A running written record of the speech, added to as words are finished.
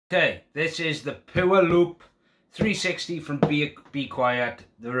Okay, this is the Pure Loop 360 from Be Quiet,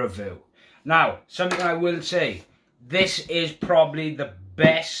 the review. Now, something I will say, this is probably the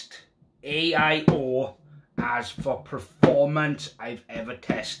best AIO as for performance I've ever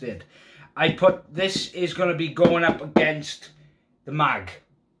tested. This is going to be going up against the mag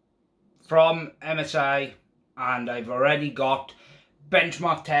from MSI, and I've already got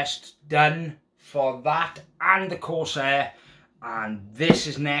benchmark tests done for that and the Corsair, and this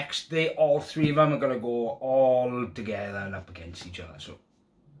is next. All three of them are going to go all together and up against each other. So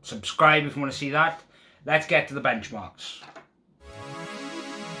subscribe if you want to see that. Let's get to the benchmarks.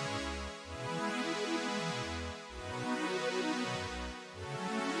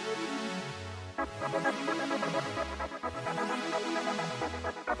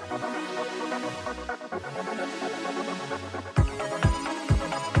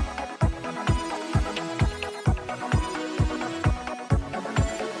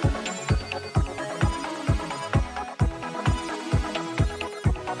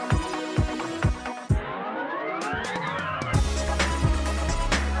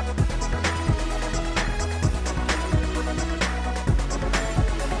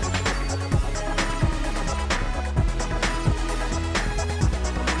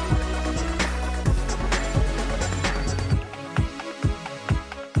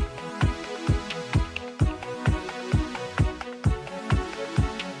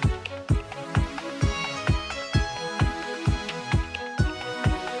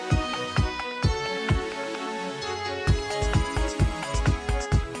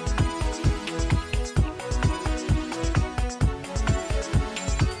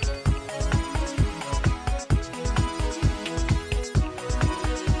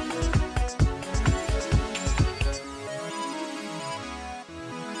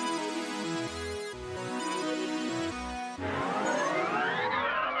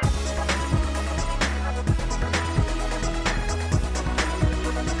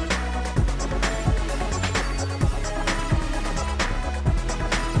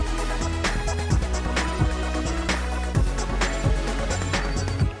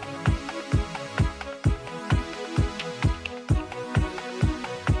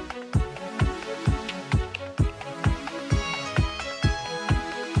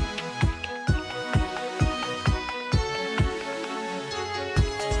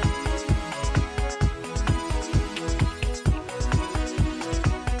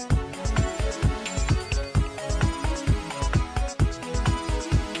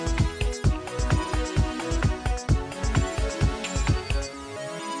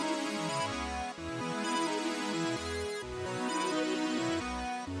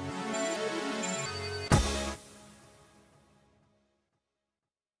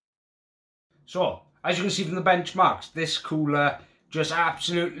 So, as you can see from the benchmarks, this cooler just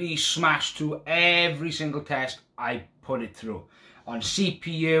absolutely smashed through every single test I put it through. On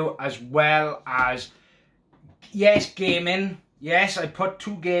CPU as well as, yes, gaming. Yes, I put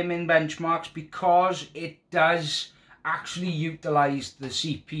 2 gaming benchmarks because it does actually utilise the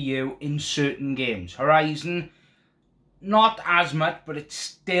CPU in certain games. Horizon, not as much, but it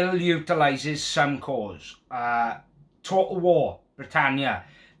still utilises some cores. Total War, Britannia.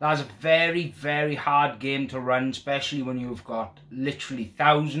 That's a very, very hard game to run, especially when you've got literally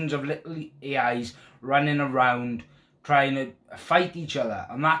thousands of little AIs running around trying to fight each other.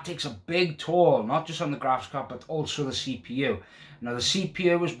 And that takes a big toll, not just on the graphics card, but also the CPU. Now, the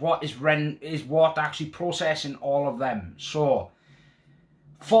CPU is what actually processing all of them. So,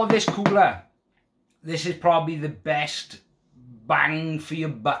 for this cooler, this is probably the best bang for your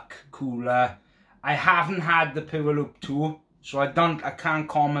buck cooler. I haven't had the Pure Loop 2. So I can't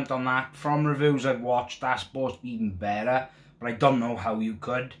comment on that. From reviews I've watched, that's supposed to be even better, but I don't know how you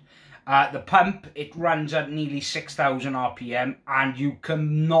could. The pump, it runs at nearly 6,000 RPM, and you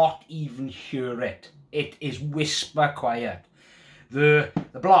cannot even hear it. It is whisper quiet. The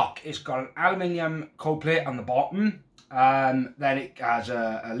block, it's got an aluminium cold plate on the bottom. Then it has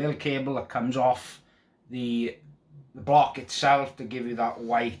a little cable that comes off the block itself to give you that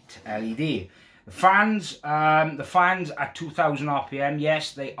white LED. The fans at 2,000 RPM,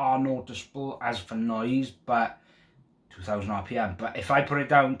 yes, they are noticeable as for noise, but 2,000 RPM. But if I put it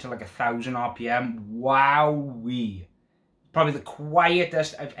down to like 1,000 RPM, wowee. Probably the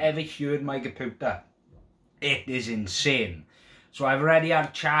quietest I've ever heard my computer. It is insane. So I've already had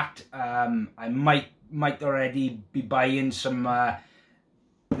a chat. I might already be buying some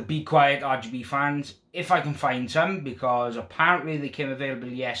the Be Quiet RGB fans, if I can find some, because apparently they came available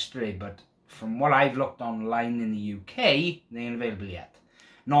yesterday, but from what I've looked online in the UK, they ain't available yet.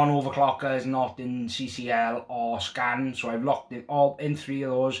 non-overclockers, not in CCL or scan. So I've looked in all in 3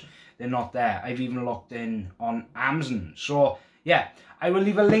 of those. They're not there. I've even looked in on Amazon. So yeah, I will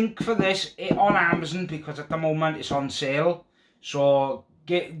leave a link for this on Amazon because at the moment it's on sale. So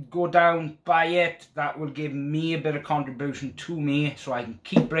go down, buy it. That will give me a bit of contribution to me so I can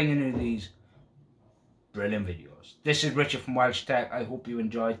keep bringing you these brilliant videos. This is Richard from WELSHYTECH. I hope you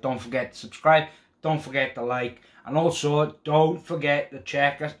enjoyed. Don't forget to subscribe. Don't forget to like. And also, don't forget to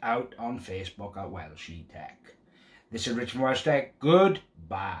check us out on Facebook at WELSHYTECH. This is Richard from WELSHYTECH.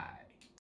 Goodbye.